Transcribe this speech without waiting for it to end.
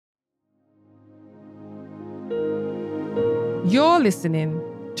You're listening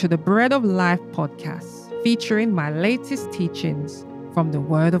to the Bread of Life podcast, featuring my latest teachings from the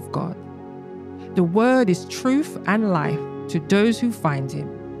Word of God. The Word is truth and life to those who find Him,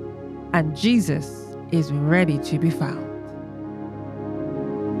 and Jesus is ready to be found.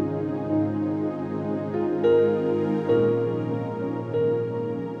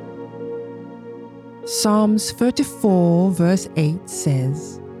 Psalms 34 verse 8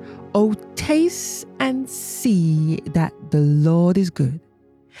 says, "O taste and see that the Lord is good,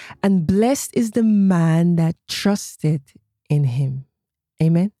 and blessed is the man that trusteth in Him."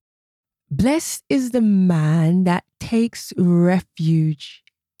 Amen. Blessed is the man that takes refuge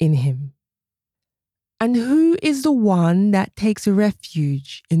in Him. And who is the one that takes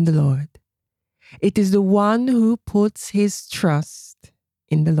refuge in the Lord? It is the one who puts his trust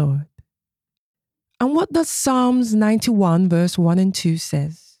in the Lord. And what does Psalms 91 verse 1 and 2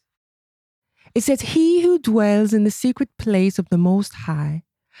 says? It says, "He who dwells in the secret place of the Most High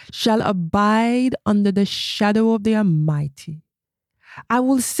shall abide under the shadow of the Almighty. I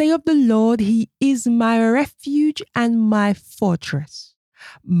will say of the Lord, He is my refuge and my fortress.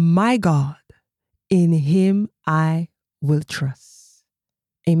 My God, in Him I will trust."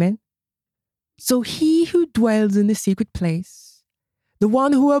 Amen. So he who dwells in the secret place, the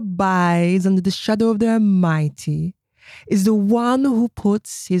one who abides under the shadow of the Almighty, is the one who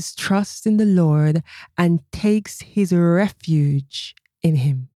puts his trust in the Lord and takes his refuge in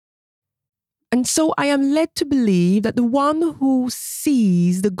Him. And so I am led to believe that the one who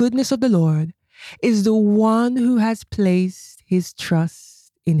sees the goodness of the Lord is the one who has placed his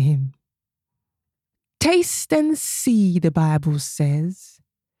trust in Him. Taste and see, the Bible says.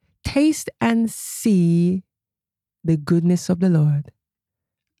 Taste and see the goodness of the Lord.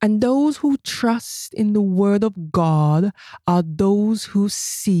 And those who trust in the Word of God are those who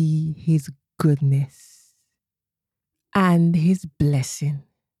see His goodness and His blessing.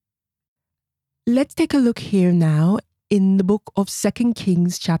 Let's take a look here now in the book of 2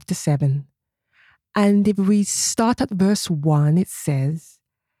 Kings chapter 7. And if we start at verse 1, it says,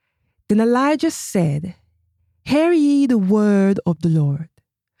 "Then Elijah said, Hear ye the word of the Lord.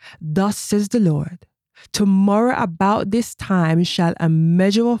 Thus says the Lord, Tomorrow about this time shall a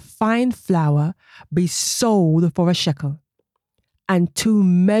measure of fine flour be sold for a shekel, and 2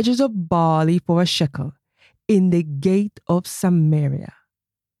 measures of barley for a shekel in the gate of Samaria.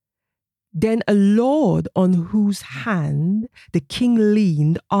 Then a Lord on whose hand the king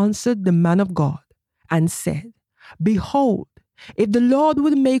leaned answered the man of God and said, Behold, if the Lord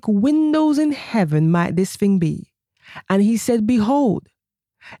would make windows in heaven, might this thing be? And he said, Behold,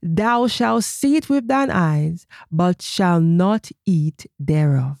 thou shalt see it with thine eyes, but shalt not eat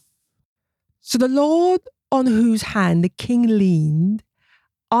thereof." So the Lord on whose hand the king leaned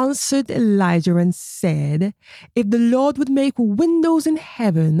answered Elijah and said, "If the Lord would make windows in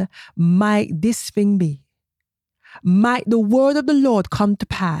heaven, might this thing be? Might the word of the Lord come to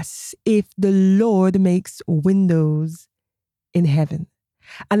pass if the Lord makes windows in heaven?"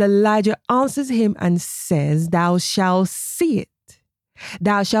 And Elijah answers him and says, "Thou shalt see it.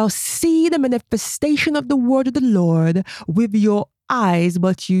 Thou shalt see the manifestation of the word of the Lord with your eyes,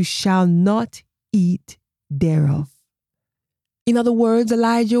 but you shall not eat thereof." In other words,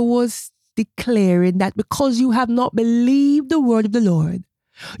 Elijah was declaring that because you have not believed the word of the Lord,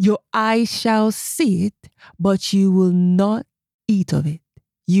 your eyes shall see it, but you will not eat of it.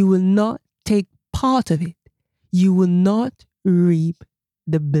 You will not take part of it. You will not reap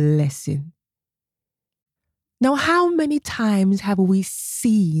the blessing. Now, how many times have we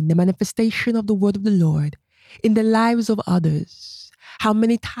seen the manifestation of the word of the Lord in the lives of others? How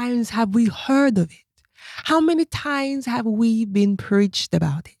many times have we heard of it? How many times have we been preached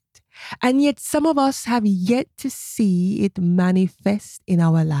about it? And yet some of us have yet to see it manifest in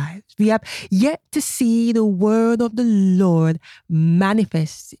our lives. We have yet to see the word of the Lord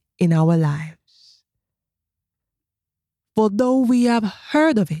manifest in our lives. For though we have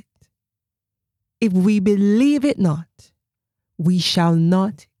heard of it, if we believe it not, we shall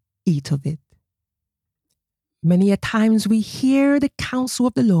not eat of it. Many a times we hear the counsel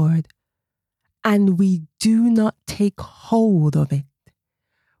of the Lord and we do not take hold of it.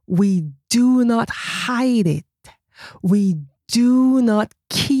 We do not hide it. We do not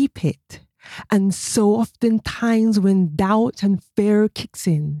keep it. And so oftentimes when doubt and fear kicks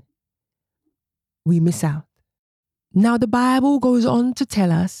in, we miss out. Now the Bible goes on to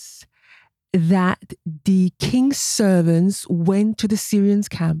tell us that the king's servants went to the Syrians'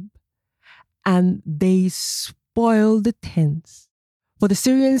 camp and they spoiled the tents. For the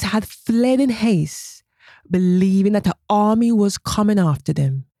Syrians had fled in haste, believing that the army was coming after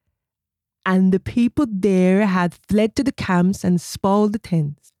them. and the people there had fled to the camps and spoiled the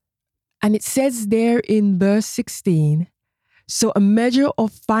tents. And it says there in verse 16, so a measure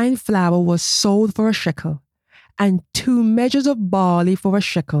of fine flour was sold for a shekel, and 2 measures of barley for a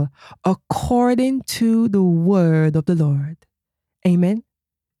shekel, according to the word of the Lord. Amen.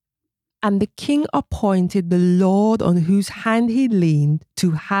 And the king appointed the Lord on whose hand he leaned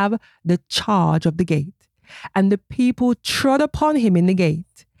to have the charge of the gate. And the people trod upon him in the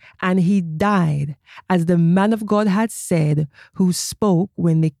gate, and he died, as the man of God had said, who spoke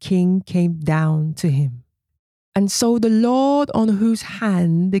when the king came down to him. And so the Lord on whose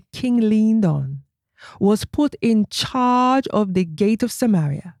hand the king leaned on was put in charge of the gate of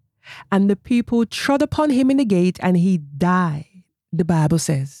Samaria. And the people trod upon him in the gate, and he died, the Bible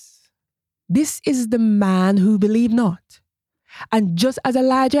says. This is the man who believed not. And just as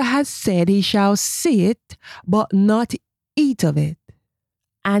Elijah has said, he shall see it, but not eat of it.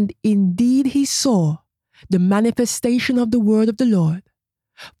 And indeed he saw the manifestation of the word of the Lord.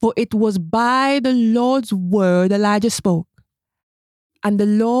 For it was by the Lord's word Elijah spoke. And the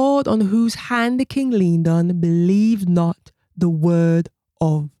Lord on whose hand the king leaned on believed not the word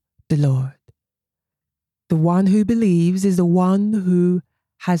of the Lord. The one who believes is the one who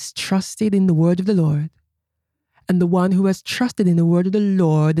has trusted in the word of the Lord. And the one who has trusted in the word of the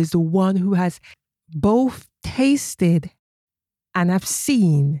Lord is the one who has both tasted and have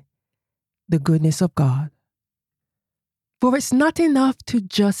seen the goodness of God. For it's not enough to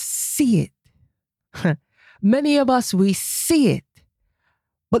just see it. Many of us, we see it.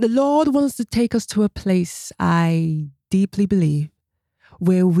 But the Lord wants to take us to a place, I deeply believe,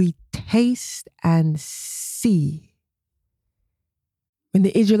 where we taste and see. When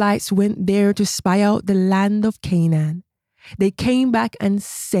the Israelites went there to spy out the land of Canaan, they came back and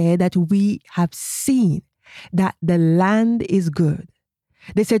said that we have seen that the land is good.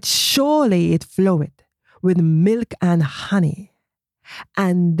 They said, surely it floweth with milk and honey.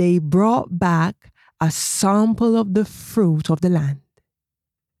 And they brought back a sample of the fruit of the land.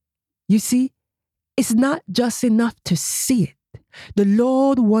 You see, it's not just enough to see it. The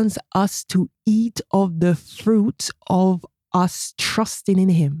Lord wants us to eat of the fruit of us trusting in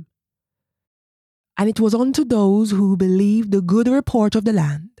him. And it was unto those who believed the good report of the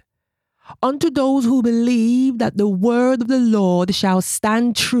land, unto those who believe that the word of the Lord shall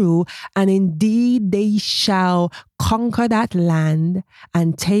stand true, and indeed they shall conquer that land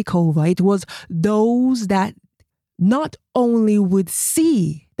and take over. It was those that not only would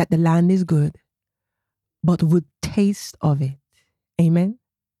see that the land is good, but would taste of it. Amen.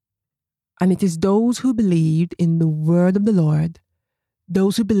 And it is those who believed in the word of the Lord,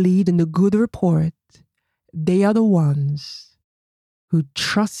 those who believed in the good report, they are the ones who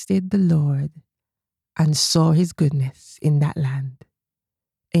trusted the Lord and saw his goodness in that land.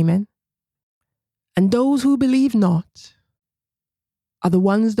 Amen. And those who believe not are the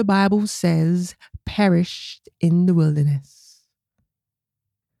ones the Bible says perished in the wilderness.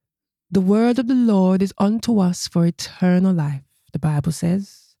 The word of the Lord is unto us for eternal life, the Bible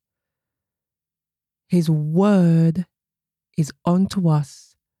says. His word is unto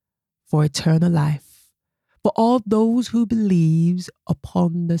us for eternal life. For all those who believes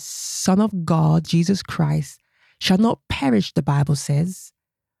upon the Son of God, Jesus Christ, shall not perish, the Bible says,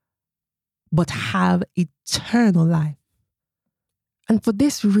 but have eternal life. And for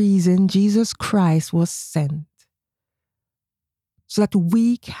this reason, Jesus Christ was sent, so that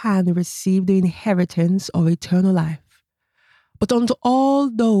we can receive the inheritance of eternal life. But unto all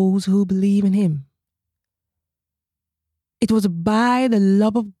those who believe in him, it was by the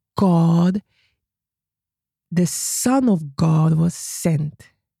love of God, the Son of God was sent,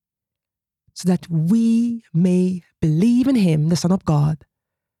 so that we may believe in him, the Son of God,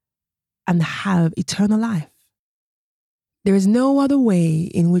 and have eternal life. There is no other way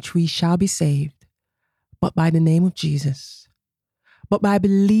in which we shall be saved but by the name of Jesus, but by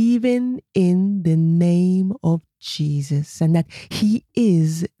believing in the name of Jesus and that he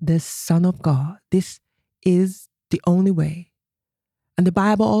is the Son of God. This is the only way. And the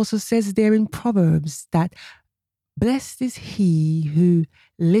Bible also says there in Proverbs that blessed is he who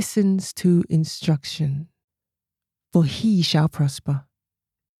listens to instruction, for he shall prosper.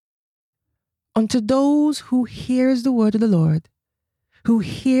 Unto those who hears the word of the Lord, who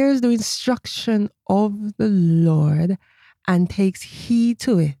hears the instruction of the Lord and takes heed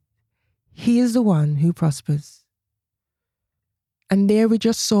to it, he is the one who prospers. And there we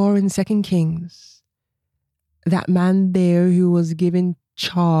just saw in 2 Kings, that man there who was given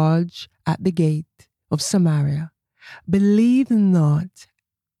charge at the gate of Samaria believed not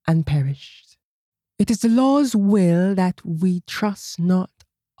and perished. It is the Lord's will that we trust not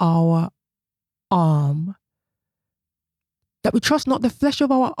our arm, that we trust not the flesh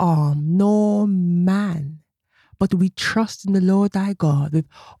of our arm, nor man, but we trust in the Lord thy God with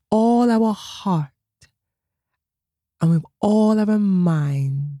all our heart and with all our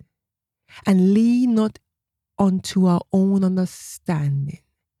mind, and lean not unto our own understanding,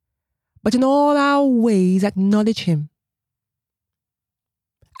 but in all our ways acknowledge him,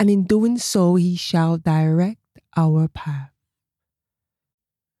 and in doing so he shall direct our path.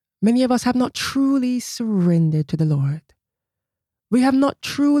 Many of us have not truly surrendered to the Lord. We have not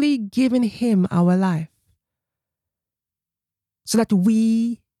truly given him our life so that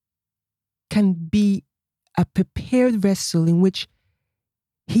we can be a prepared vessel in which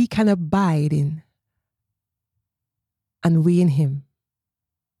he can abide in, and we in him.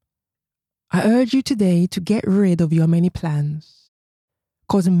 I urge you today to get rid of your many plans,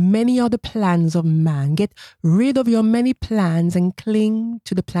 because many are the plans of man. Get rid of your many plans and cling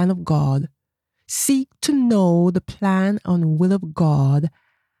to the plan of God. Seek to know the plan and will of God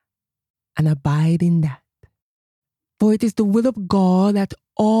and abide in that. For it is the will of God that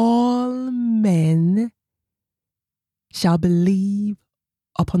all men shall believe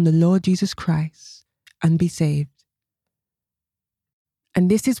upon the Lord Jesus Christ and be saved. And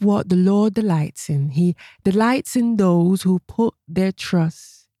this is what the Lord delights in. He delights in those who put their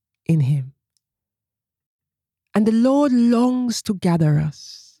trust in him. And the Lord longs to gather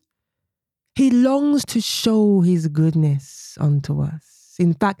us. He longs to show his goodness unto us.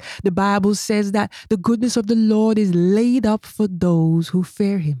 In fact, the Bible says that the goodness of the Lord is laid up for those who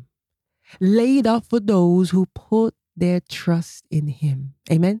fear him, laid up for those who put their trust in him.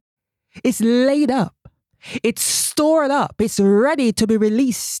 Amen? It's laid up. It's stored up. It's ready to be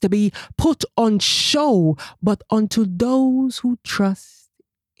released, to be put on show, but unto those who trust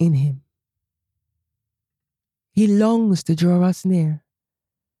in him. He longs to draw us near.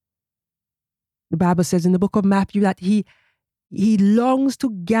 The Bible says in the book of Matthew that he longs to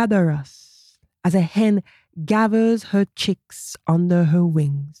gather us as a hen gathers her chicks under her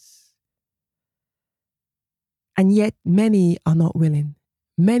wings. And yet many are not willing.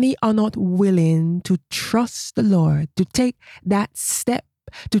 Many are not willing to trust the Lord, to take that step,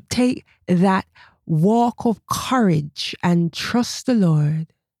 to take that walk of courage and trust the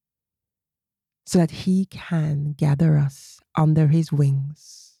Lord so that he can gather us under his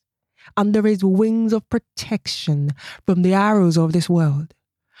wings of protection from the arrows of this world,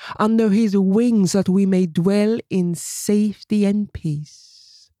 under his wings that we may dwell in safety and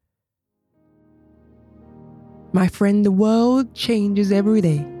peace. My friend, the world changes every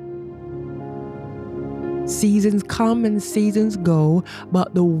day. Seasons come and seasons go,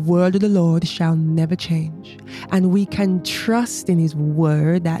 but the word of the Lord shall never change. And we can trust in his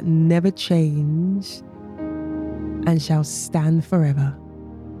word that never changes and shall stand forever.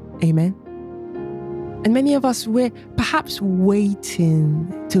 Amen. And many of us, we're perhaps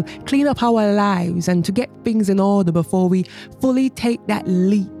waiting to clean up our lives and to get things in order before we fully take that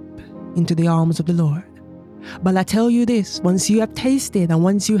leap into the arms of the Lord. But I tell you this, once you have tasted and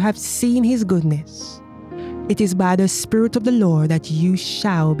once you have seen his goodness, it is by the Spirit of the Lord that you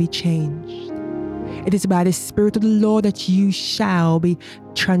shall be changed. It is by the Spirit of the Lord that you shall be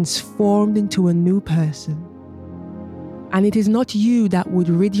transformed into a new person. And it is not you that would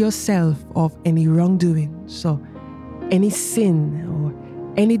rid yourself of any wrongdoing, so any sin or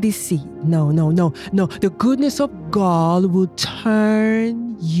any deceit. No. The goodness of God will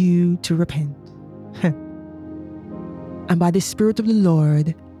turn you to repent. And by the Spirit of the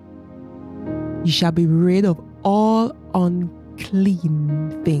Lord, you shall be rid of all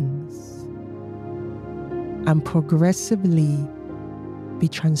unclean things and progressively be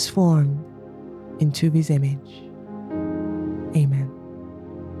transformed into his image. Amen.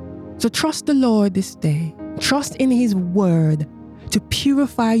 So trust the Lord this day. Trust in his word to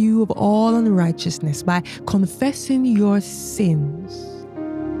purify you of all unrighteousness by confessing your sins.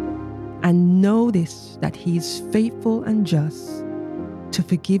 And know this, that he is faithful and just to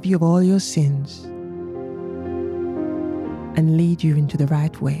forgive you of all your sins and lead you into the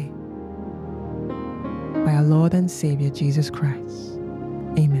right way. By our Lord and Savior, Jesus Christ.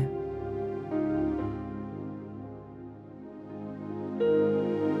 Amen.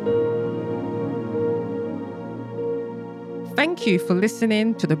 Thank you for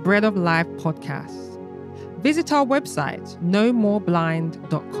listening to the Bread of Life podcast. Visit our website,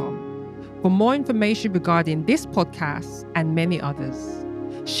 nomoreblind.com, for more information regarding this podcast and many others.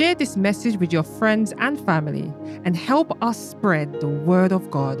 Share this message with your friends and family and help us spread the word of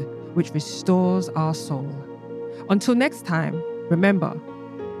God, which restores our soul. Until next time, remember,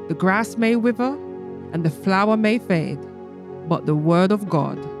 the grass may wither and the flower may fade, but the word of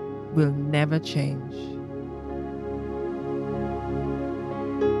God will never change.